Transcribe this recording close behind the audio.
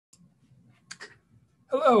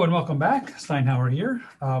Hello and welcome back. Steinhauer here.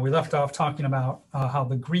 We left off talking about how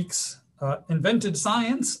the Greeks invented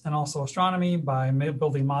science and also astronomy by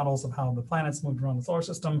building models of how the planets moved around the solar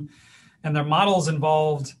system. And their models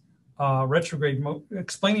involved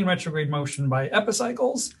explaining retrograde motion by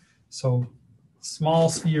epicycles. So small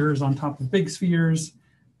spheres on top of big spheres,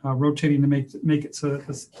 rotating to make it so that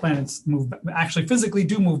the planets actually physically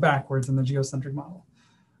do move backwards in the geocentric model.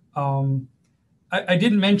 I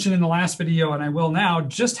didn't mention in the last video, and I will now,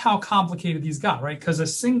 just how complicated these got, right?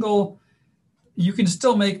 Because you can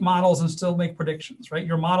still make models and still make predictions, right?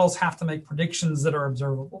 Your models have to make predictions that are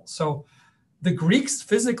observable. So the Greeks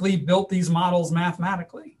physically built these models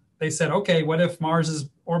mathematically. They said, okay, what if Mars's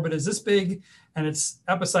orbit is this big and its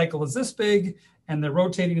epicycle is this big and they're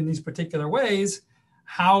rotating in these particular ways?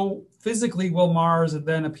 How physically will Mars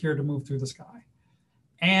then appear to move through the sky?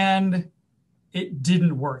 And it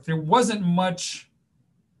didn't work. There wasn't much,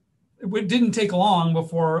 it didn't take long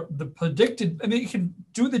before the predicted, it could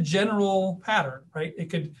do the general pattern, right? It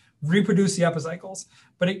could reproduce the epicycles,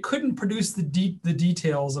 but it couldn't produce the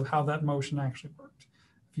details of how that motion actually worked.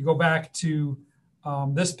 If you go back to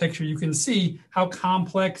this picture, you can see how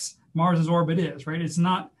complex Mars's orbit is, right? It's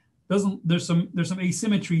not, there's some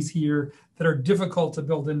asymmetries here that are difficult to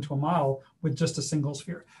build into a model with just a single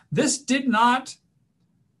sphere. This did not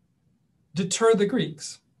deter the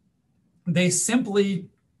Greeks. They simply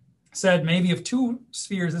said, maybe if 2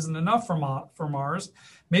 spheres isn't enough for Mars,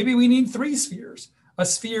 maybe we need 3 spheres, a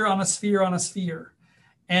sphere on a sphere on a sphere.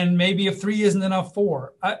 And maybe if 3 isn't enough,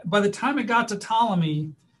 4. By the time it got to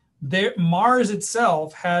Ptolemy, Mars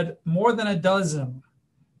itself had more than a dozen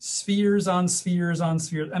spheres on spheres on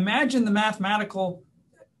spheres. Imagine the mathematical,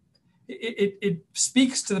 it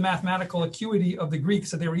speaks to the mathematical acuity of the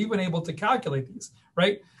Greeks that they were even able to calculate these,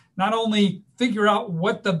 right? Not only figure out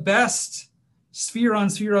what the best sphere on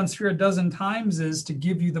sphere on sphere a dozen times is to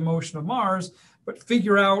give you the motion of Mars, but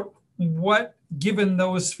figure out what, given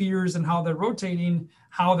those spheres and how they're rotating,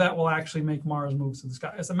 how that will actually make Mars move through the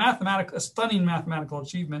sky. It's a stunning mathematical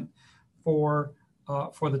achievement for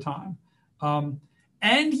the time.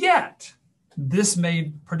 And yet, this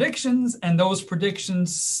made predictions, and those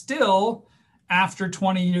predictions still, after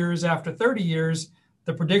 20 years, after 30 years,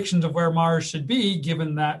 the predictions of where Mars should be,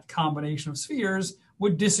 given that combination of spheres,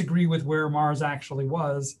 would disagree with where Mars actually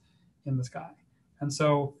was in the sky. And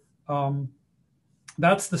so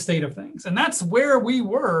that's the state of things. And that's where we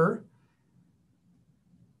were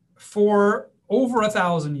for over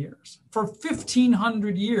 1,000 years, for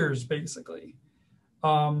 1,500 years, basically,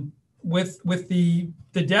 with the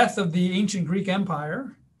death of the ancient Greek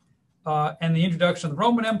Empire and the introduction of the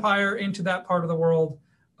Roman Empire into that part of the world.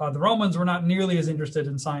 The Romans were not nearly as interested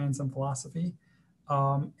in science and philosophy,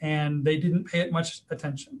 and they didn't pay it much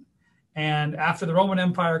attention. And after the Roman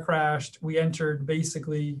Empire crashed, we entered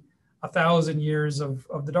basically 1,000 years of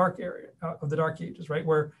the dark ages, right?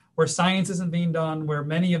 Where science isn't being done, where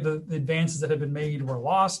many of the advances that had been made were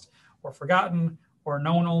lost or forgotten or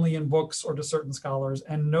known only in books or to certain scholars,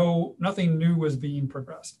 and nothing new was being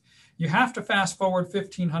progressed. You have to fast forward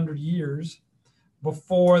 1,500 years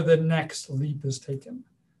before the next leap is taken.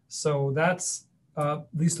 So that's at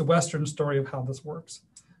least the Western story of how this works.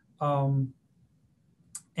 At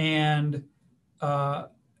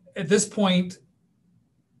this point,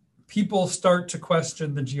 people start to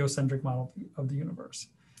question the geocentric model of the universe.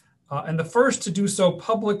 And the first to do so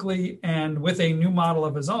publicly and with a new model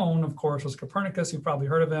of his own, of course, was Copernicus. You've probably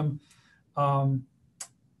heard of him. In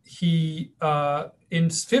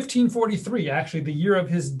 1543, actually the year of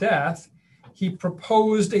his death, he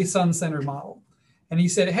proposed a sun-centered model. And he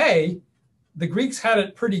said, hey, the Greeks had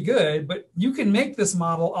it pretty good, but you can make this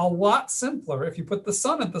model a lot simpler if you put the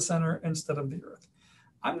sun at the center instead of the Earth.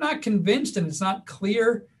 I'm not convinced, and it's not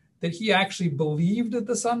clear that he actually believed that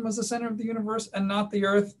the sun was the center of the universe and not the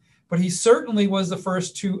Earth, but he certainly was the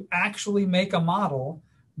first to actually make a model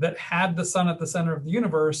that had the sun at the center of the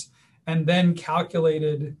universe and then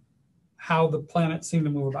calculated how the planets seemed to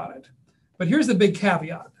move about it. But here's the big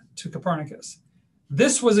caveat to Copernicus.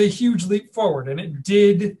 This was a huge leap forward, and it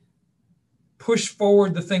did push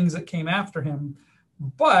forward the things that came after him.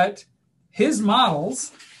 But his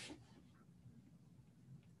models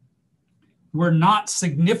were not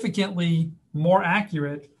significantly more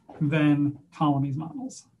accurate than Ptolemy's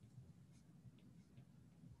models.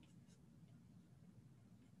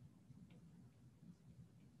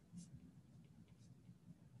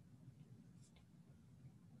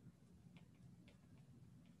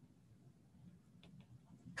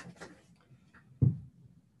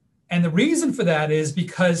 And the reason for that is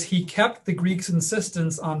because he kept the Greeks'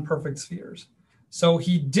 insistence on perfect spheres. So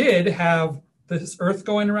he did have this Earth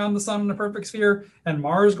going around the sun in a perfect sphere and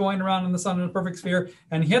Mars going around in the sun in a perfect sphere.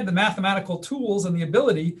 And he had the mathematical tools and the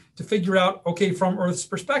ability to figure out, okay, from Earth's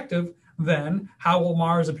perspective, then how will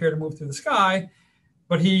Mars appear to move through the sky?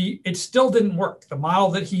 But it still didn't work. The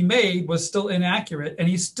model that he made was still inaccurate, and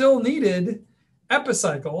he still needed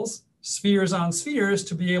epicycles, spheres on spheres,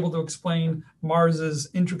 to be able to explain Mars's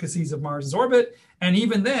intricacies of Mars's orbit. And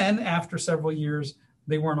even then, after several years,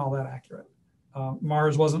 they weren't all that accurate.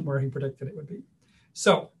 Mars wasn't where he predicted it would be.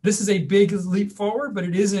 So this is a big leap forward, but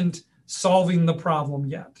it isn't solving the problem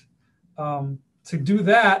yet. To do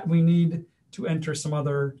that, we need to enter some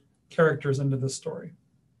other characters into this story.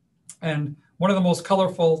 And one of the most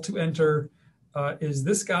colorful to enter is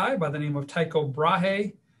this guy by the name of Tycho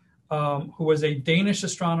Brahe, who was a Danish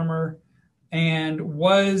astronomer and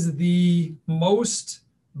was the most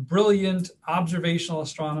brilliant observational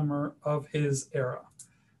astronomer of his era.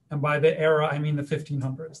 And by the era, I mean the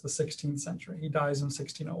 1500s, the 16th century. He dies in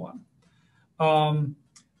 1601.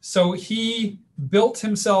 So he built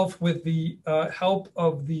himself with the help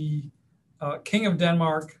of the King of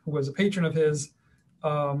Denmark, who was a patron of his,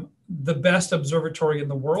 the best observatory in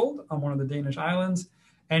the world on one of the Danish islands.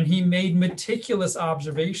 And he made meticulous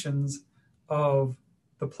observations of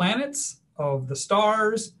the planets, of the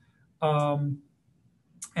stars. And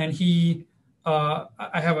I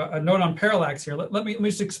have a note on parallax here. Let me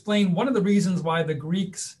just explain one of the reasons why the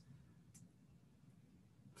Greeks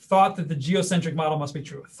thought that the geocentric model must be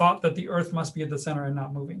true, thought that the Earth must be at the center and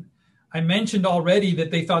not moving. I mentioned already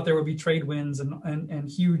that they thought there would be trade winds and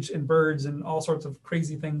huge and birds and all sorts of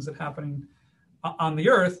crazy things that happening on the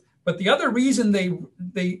Earth. But the other reason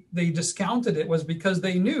they discounted it was because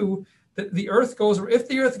they knew that if the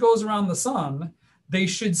Earth goes around the sun, they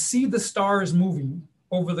should see the stars moving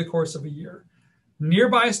over the course of a year.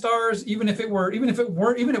 Nearby stars, even if it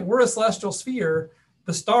were a celestial sphere,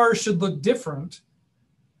 the stars should look different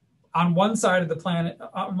on one side of the planet,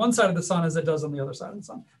 on one side of the sun as it does on the other side of the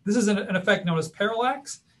sun. This is an effect known as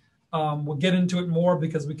parallax. We'll get into it more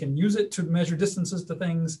because we can use it to measure distances to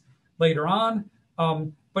things later on.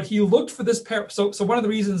 But he looked for this so one of the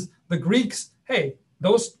reasons the Greeks, hey,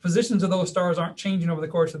 those positions of those stars aren't changing over the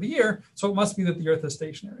course of the year, so it must be that the Earth is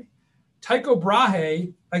stationary. Tycho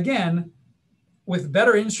Brahe, again, with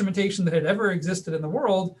better instrumentation that had ever existed in the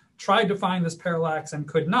world, tried to find this parallax and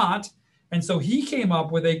could not. And so he came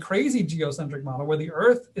up with a crazy geocentric model where the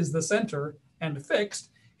Earth is the center and fixed.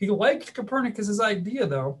 He liked Copernicus's idea,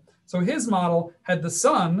 though. So his model had the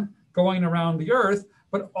sun going around the Earth,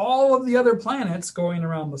 but all of the other planets going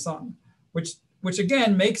around the sun, which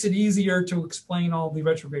again makes it easier to explain all the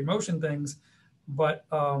retrograde motion things, but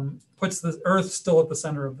puts the Earth still at the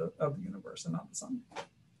center of the universe and not the sun.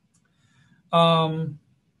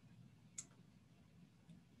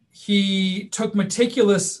 He took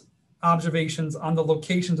meticulous observations on the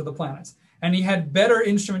locations of the planets, and he had better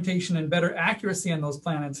instrumentation and better accuracy on those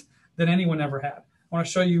planets than anyone ever had. I want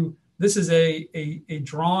to show you, this is a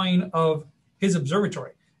drawing of his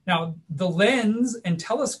observatory. Now, the lens and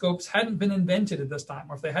telescopes hadn't been invented at this time,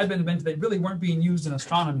 or if they had been invented, they really weren't being used in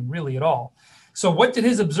astronomy really at all. So what did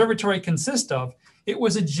his observatory consist of? It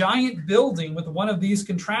was a giant building with one of these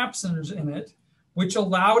contraptions in it, which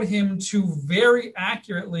allowed him to very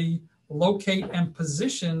accurately locate and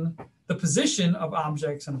position the position of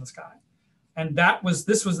objects in the sky. And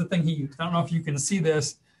this was the thing he used. I don't know if you can see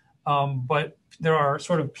this, but there are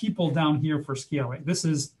sort of people down here for scaling. This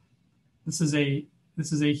is a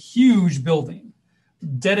huge building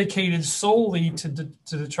dedicated solely to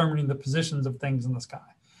determining the positions of things in the sky.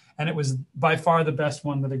 And it was by far the best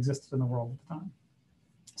one that existed in the world at the time.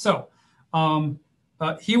 So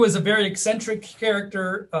he was a very eccentric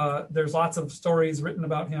character. There's lots of stories written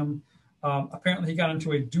about him. Apparently he got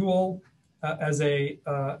into a duel as a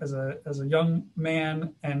young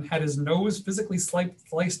man and had his nose physically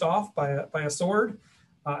sliced off by a sword.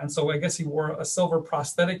 And so I guess he wore a silver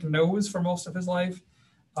prosthetic nose for most of his life.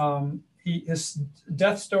 His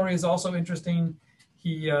death story is also interesting.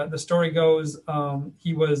 The story goes,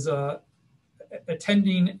 he was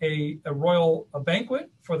attending a royal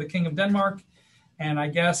banquet for the King of Denmark. And I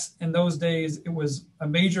guess in those days, it was a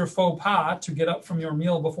major faux pas to get up from your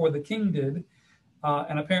meal before the king did.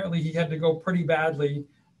 And apparently he had to go pretty badly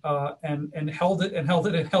and held it,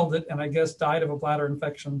 and I guess died of a bladder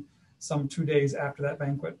infection some 2 days after that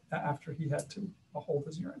banquet, after he had to hold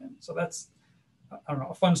his urine in. So that's, I don't know,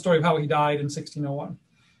 a fun story of how he died in 1601.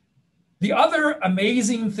 The other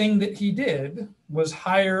amazing thing that he did was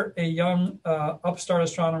hire a young upstart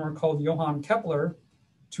astronomer called Johann Kepler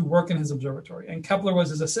to work in his observatory. And Kepler was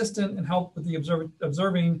his assistant and helped with the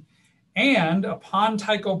observing. And upon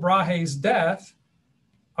Tycho Brahe's death,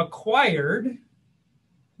 acquired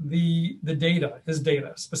the data, his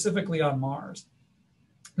data, specifically on Mars.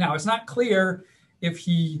 Now, it's not clear if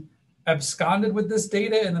he absconded with this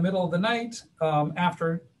data in the middle of the night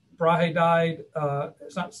after Brahe died.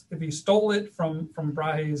 It's not if he stole it from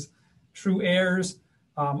Brahe's true heirs,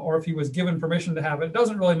 or if he was given permission to have it. It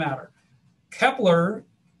doesn't really matter. Kepler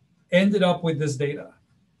ended up with this data.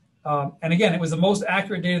 And again, it was the most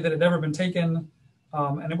accurate data that had ever been taken,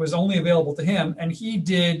 and it was only available to him. And he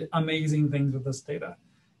did amazing things with this data.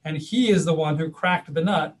 And he is the one who cracked the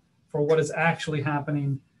nut for what is actually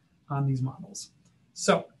happening on these models.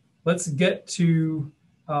 So let's get to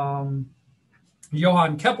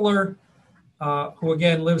Johann Kepler, who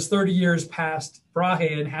again lives 30 years past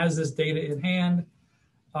Brahe and has this data in hand.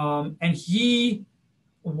 And he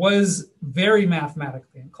was very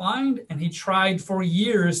mathematically inclined, and he tried for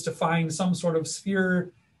years to find some sort of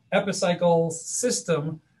sphere epicycle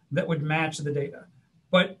system that would match the data.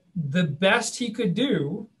 But the best he could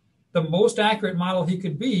do, the most accurate model he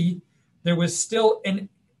could be, there was still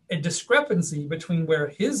a discrepancy between where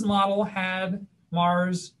his model had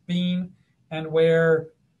Mars being and where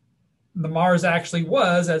the Mars actually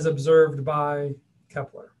was as observed by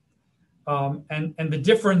Kepler. And the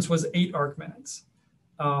difference was 8 arc minutes.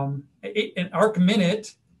 An arc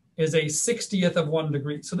minute is a 60th of 1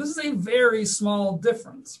 degree. So this is a very small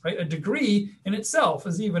difference, right? A degree in itself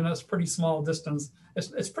is even a pretty small distance.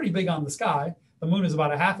 It's pretty big on the sky. The moon is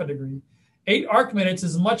about a half a degree. 8 arc minutes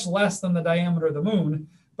is much less than the diameter of the moon,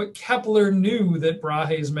 but Kepler knew that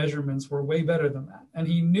Brahe's measurements were way better than that. And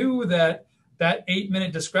he knew that that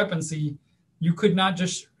 8-minute discrepancy, you could not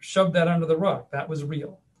just shove that under the rug. That was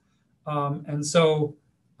real. And so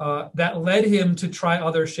that led him to try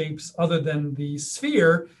other shapes other than the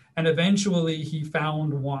sphere. And eventually he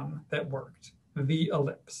found one that worked, the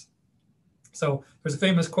ellipse. So there's a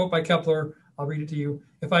famous quote by Kepler. I'll read it to you.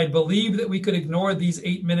 "If I had believed that we could ignore these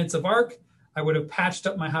 8 minutes of arc, I would have patched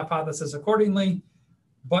up my hypothesis accordingly.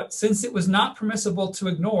 But since it was not permissible to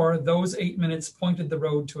ignore, those 8 minutes pointed the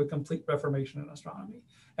road to a complete reformation in astronomy."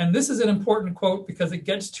 And this is an important quote because it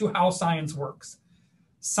gets to how science works.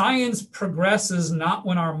 Science progresses not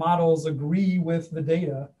when our models agree with the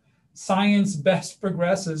data. Science best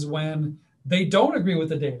progresses when they don't agree with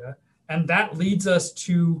the data. And that leads us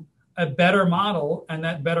to a better model. And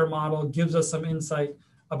that better model gives us some insight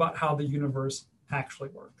about how the universe actually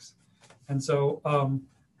works. And so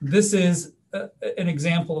this is an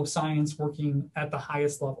example of science working at the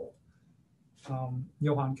highest level,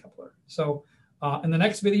 Johann Kepler. So in the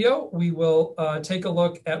next video, we will take a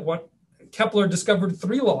look at what Kepler discovered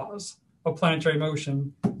 3 laws of planetary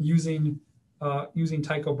motion using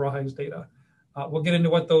Tycho Brahe's data. We'll get into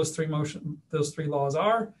what those three laws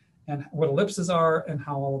are and what ellipses are and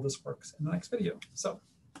how all of this works in the next video. So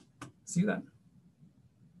see you then.